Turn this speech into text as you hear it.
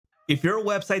If you're a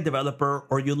website developer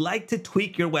or you like to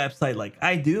tweak your website like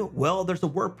I do, well, there's a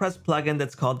WordPress plugin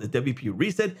that's called the WP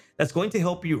Reset that's going to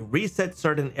help you reset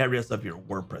certain areas of your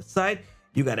WordPress site.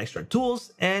 You got extra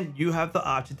tools and you have the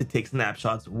option to take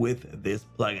snapshots with this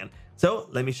plugin. So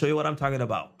let me show you what I'm talking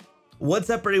about. What's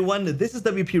up, everyone? This is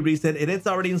WP Reset and it's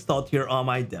already installed here on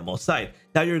my demo site.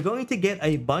 Now you're going to get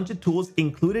a bunch of tools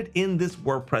included in this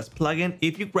WordPress plugin.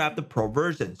 If you grab the pro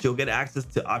version, you'll get access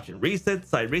to option reset,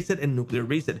 site reset, and nuclear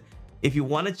reset. If you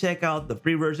want to check out the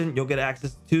free version, you'll get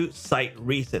access to site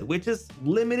reset, which is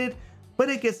limited, but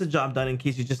it gets the job done in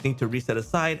case you just need to reset a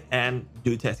site and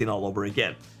do testing all over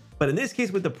again. But in this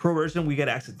case, with the pro version, we get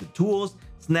access to tools,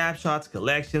 snapshots,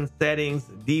 collections, settings,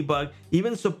 debug,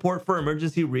 even support for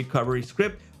emergency recovery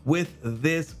script with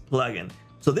this plugin.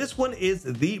 So this one is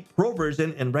the pro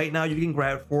version, and right now you can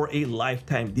grab it for a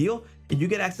lifetime deal, and you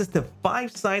get access to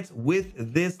 5 sites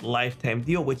with this lifetime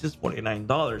deal, which is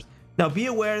 $49. Now be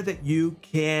aware that you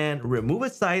can remove a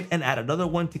site and add another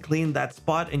one to clean that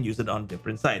spot and use it on a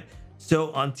different site.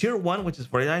 So on tier 1, which is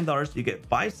 $49, you get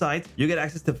 5 sites, you get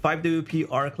access to 5 WP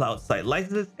R Cloud site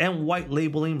licenses and white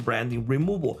labeling branding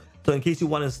removal. So in case you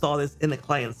want to install this in the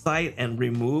client site and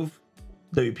remove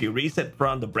WP Reset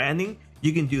from the branding,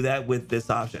 you can do that with this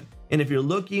option. And if you're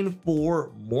looking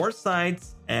for more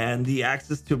sites and the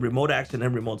access to remote action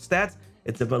and remote stats,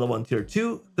 it's available on tier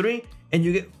 2, 3, and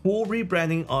you get full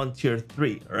rebranding on tier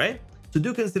 3, all right? So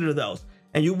do consider those.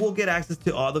 And you will get access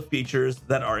to all the features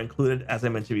that are included, as I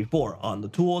mentioned before, on the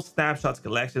tools, snapshots,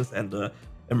 collections, and the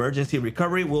emergency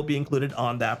recovery will be included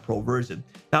on that pro version.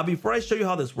 Now, before I show you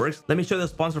how this works, let me show you the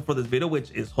sponsor for this video, which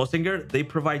is Hostinger. They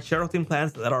provide share hosting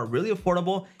plans that are really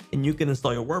affordable, and you can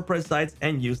install your WordPress sites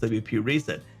and use WP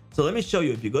Reset. So let me show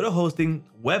you. If you go to hosting,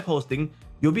 web hosting,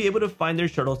 you'll be able to find their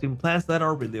shared hosting plans that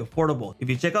are really affordable. If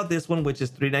you check out this one, which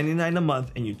is $3.99 a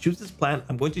month, and you choose this plan,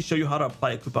 I'm going to show you how to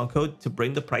apply a coupon code to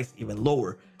bring the price even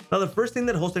lower. Now, the first thing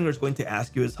that Hostinger is going to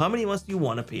ask you is how many months do you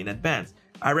want to pay in advance?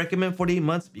 I recommend 48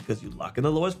 months because you lock in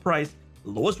the lowest price,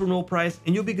 the lowest renewal price,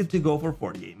 and you'll be good to go for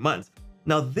 48 months.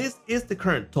 Now, this is the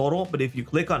current total, but if you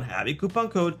click on have a coupon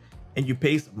code and you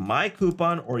paste my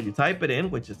coupon or you type it in,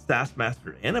 which is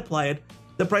SAASMASTER, and apply it,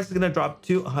 the price is going to drop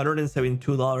to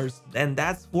 $172, and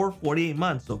that's for 48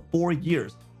 months, so 4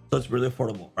 years. So it's really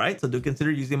affordable, right? So do consider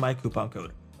using my coupon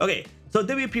code. Okay, so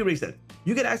WP Reset,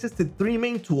 you get access to 3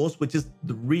 main tools, which is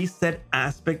the reset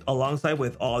aspect alongside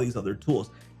with all these other tools.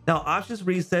 Now, options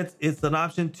resets is an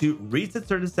option to reset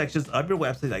certain sections of your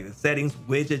website, like the settings,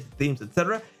 widgets, themes,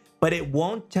 etc., but it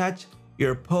won't touch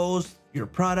your posts, your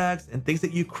products, and things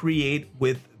that you create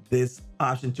with this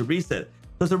option to reset.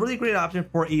 So it's a really great option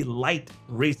for a light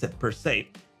reset per se.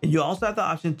 And you also have the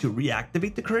option to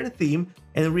reactivate the current theme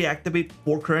and reactivate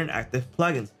 4 current active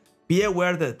plugins. Be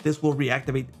aware that this will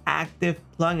reactivate active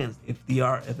plugins. If they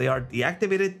are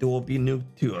deactivated, they will be nuked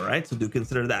too, all right? So do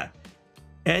consider that.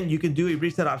 And you can do a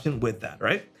reset option with that,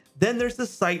 right? Then there's the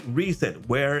site reset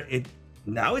where it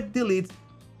deletes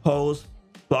posts,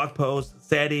 blog posts,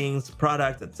 settings,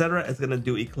 products, etc. It's gonna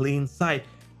do a clean site.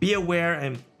 Be aware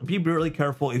and be really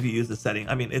careful if you use the setting.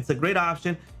 I mean, it's a great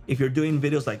option if you're doing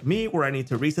videos like me where I need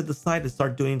to reset the site and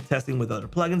start doing testing with other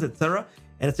plugins, etc.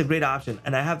 And it's a great option.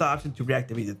 And I have the option to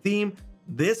reactivate the theme.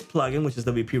 This plugin, which is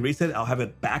WP Reset, I'll have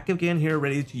it back again here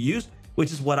ready to use,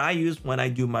 which is what I use when I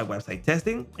do my website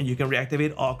testing. And you can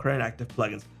reactivate all current active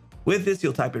plugins. With this,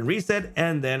 you'll type in reset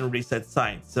and then reset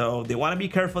site. So they want to be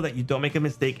careful that you don't make a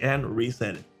mistake and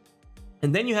reset it.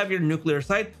 And then you have your nuclear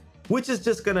site, which is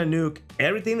just gonna nuke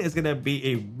everything. Is gonna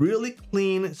be a really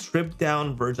clean, stripped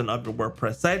down version of your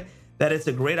WordPress site. That is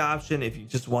a great option if you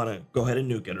just want to go ahead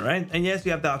and nuke it, right? And yes,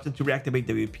 you have the option to reactivate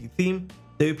WP theme,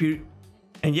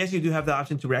 and yes, you do have the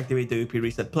option to reactivate WP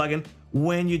Reset plugin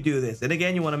when you do this. And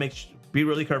again, you want to be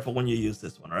really careful when you use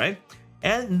this one, all right?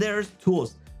 And there's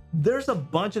tools. There's a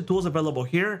bunch of tools available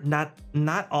here. Not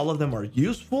all of them are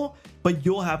useful, but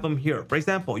you'll have them here. For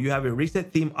example, you have a reset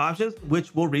theme options,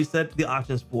 which will reset the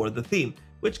options for the theme,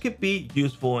 which could be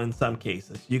useful in some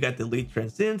cases. You got delete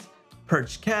transients,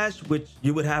 purge cache, which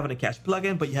you would have in a cache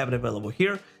plugin, but you have it available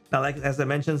here. Now, like as I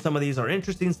mentioned, some of these are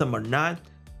interesting, some are not.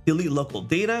 Delete local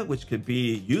data, which could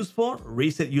be useful.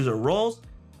 Reset user roles.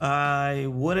 I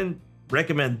wouldn't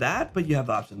recommend that, but you have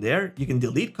the option there. You can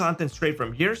delete content straight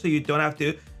from here, so you don't have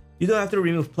to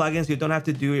remove plugins. You don't have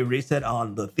to do a reset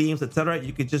on the themes, etc.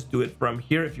 You could just do it from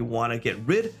here if you want to get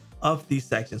rid of these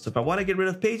sections. So if I want to get rid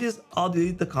of pages, I'll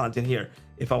delete the content here.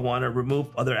 If I want to remove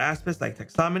other aspects like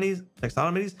taxonomies,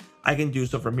 I can do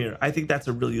so from here. I think that's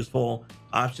a really useful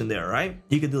option there, right?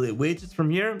 You can delete widgets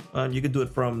from here. You can do it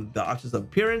from the options of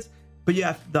appearance, but you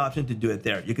have the option to do it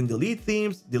there. You can delete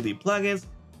themes, delete plugins,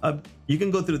 you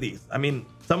can go through these. I mean,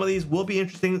 some of these will be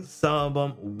interesting, some of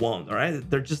them won't. All right,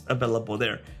 they're just available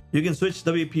there. You can switch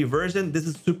WP version. This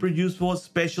is super useful,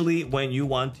 especially when you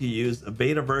want to use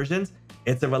beta versions.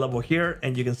 It's available here,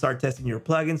 and you can start testing your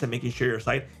plugins and making sure your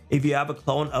site, if you have a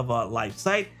clone of a live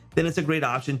site, then it's a great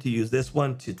option to use this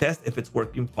one to test if it's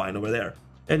working fine over there.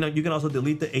 And you can also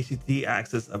delete the HTTP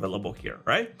access available here,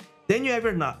 right? Then you have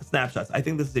your snapshots. I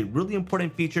think this is a really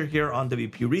important feature here on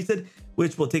WP Reset,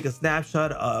 which will take a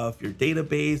snapshot of your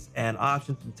database and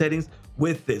options and settings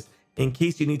with this, in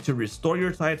case you need to restore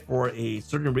your site for a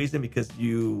certain reason because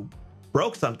you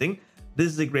broke something. This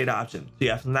is a great option. So you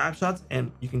have snapshots,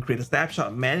 and you can create a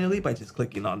snapshot manually by just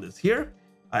clicking on this here.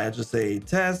 I just say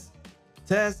test,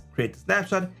 create the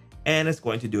snapshot, and it's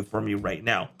going to do it for me right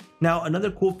now. Now,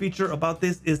 another cool feature about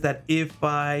this is that if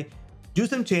I do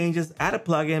some changes, add a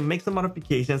plugin, make some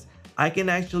modifications, I can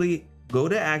actually go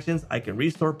to actions, I can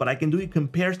restore, but I can do a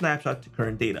compare snapshot to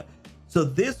current data. So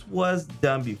this was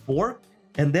done before,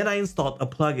 and then I installed a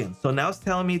plugin. So now it's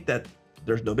telling me that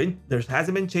there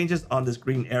hasn't been changes on this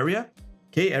green area.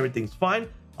 Okay, everything's fine.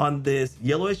 On this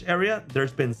yellowish area,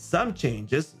 there's been some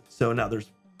changes. So now there's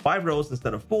 5 rows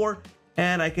instead of 4,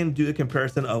 and I can do the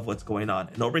comparison of what's going on.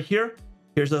 And over here,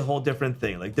 here's a whole different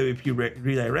thing. Like WP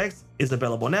redirects is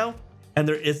available now, and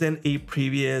there isn't a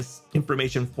previous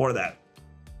information for that,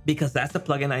 because that's the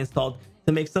plugin I installed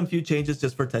to make some few changes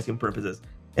just for testing purposes.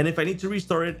 And if I need to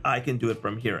restore it, I can do it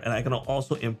from here. And I can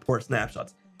also import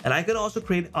snapshots. And I can also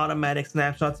create automatic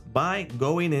snapshots by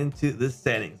going into the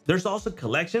settings. There's also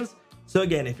collections. So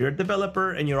again, if you're a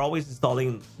developer and you're always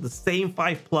installing the same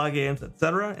 5 plugins,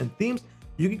 etc., and themes,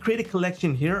 you can create a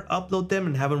collection here, upload them,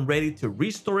 and have them ready to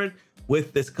restore it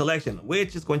with this collection,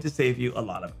 which is going to save you a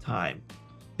lot of time.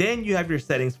 Then you have your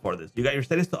settings for this. You got your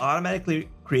settings to automatically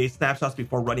create snapshots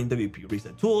before running WP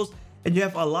Reset tools, and you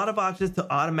have a lot of options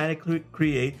to automatically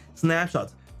create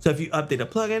snapshots. So if you update a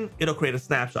plugin, it'll create a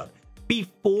snapshot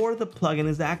before the plugin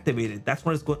is activated. That's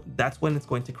when it's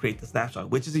going to create the snapshot,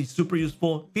 which is a super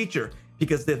useful feature,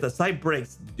 because if the site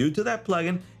breaks due to that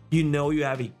plugin, you know you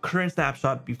have a current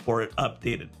snapshot before it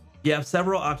updated. You have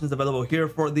several options available here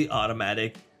for the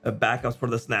automatic backups for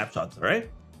the snapshots, all right?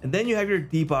 And then you have your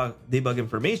debug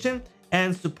information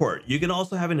and support. You can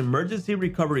also have an emergency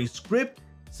recovery script.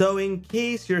 So in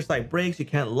case your site breaks, you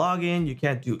can't log in, you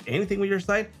can't do anything with your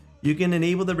site, you can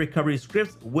enable the recovery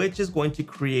scripts, which is going to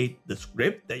create the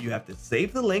script that you have to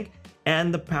save the link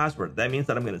and the password. That means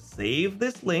that I'm going to save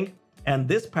this link and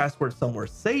this password somewhere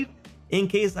safe in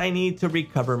case I need to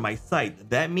recover my site.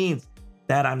 That means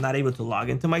that I'm not able to log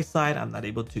into my site, I'm not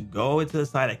able to go into the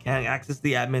site, I can't access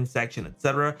the admin section,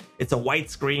 etc. It's a white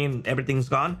screen, everything's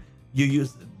gone. You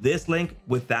use this link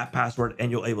with that password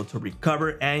and you're able to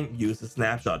recover and use a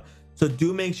snapshot. So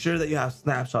do make sure that you have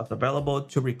snapshots available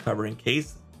to recover in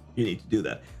case you need to do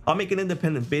that. I'll make an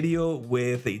independent video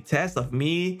with a test of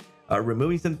me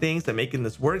removing some things and making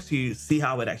this work so you see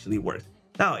how it actually works.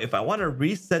 Now, if I want to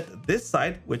reset this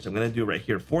site, which I'm going to do right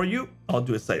here for you, I'll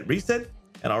do a site reset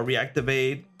and I'll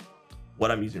reactivate what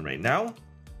I'm using right now.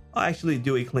 I'll actually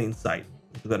do a clean site.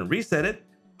 I'm going to reset it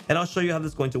and I'll show you how this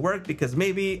is going to work, because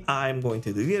maybe I'm going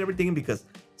to delete everything because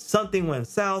something went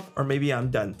south, or maybe I'm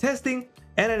done testing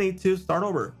and I need to start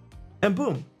over. And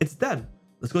boom, it's done.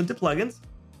 Let's go into plugins.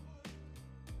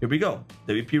 Here we go.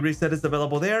 WP Reset is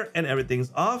available there and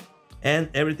everything's off and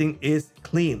everything is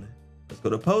clean. Let's go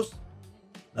to post.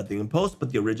 Nothing in post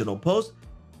but the original post.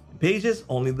 Pages,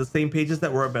 only the same pages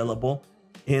that were available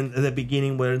in the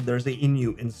beginning where there's a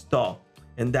new install.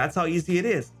 And that's how easy it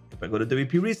is. If I go to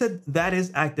WP Reset, that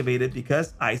is activated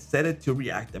because I set it to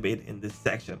reactivate in this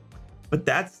section. But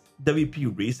that's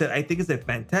WP Reset. I think it's a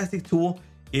fantastic tool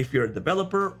if you're a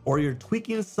developer or you're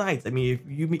tweaking sites. I mean,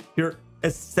 if you're a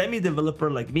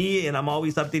semi-developer like me and I'm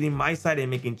always updating my site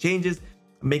and making changes,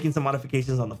 making some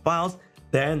modifications on the files,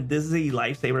 then this is a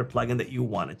lifesaver plugin that you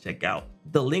want to check out.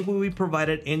 The link will be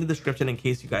provided in the description in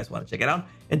case you guys want to check it out.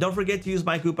 And don't forget to use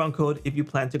my coupon code if you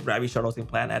plan to grab your short hosting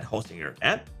plan at Hostinger.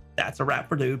 And that's a wrap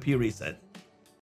for WP Reset.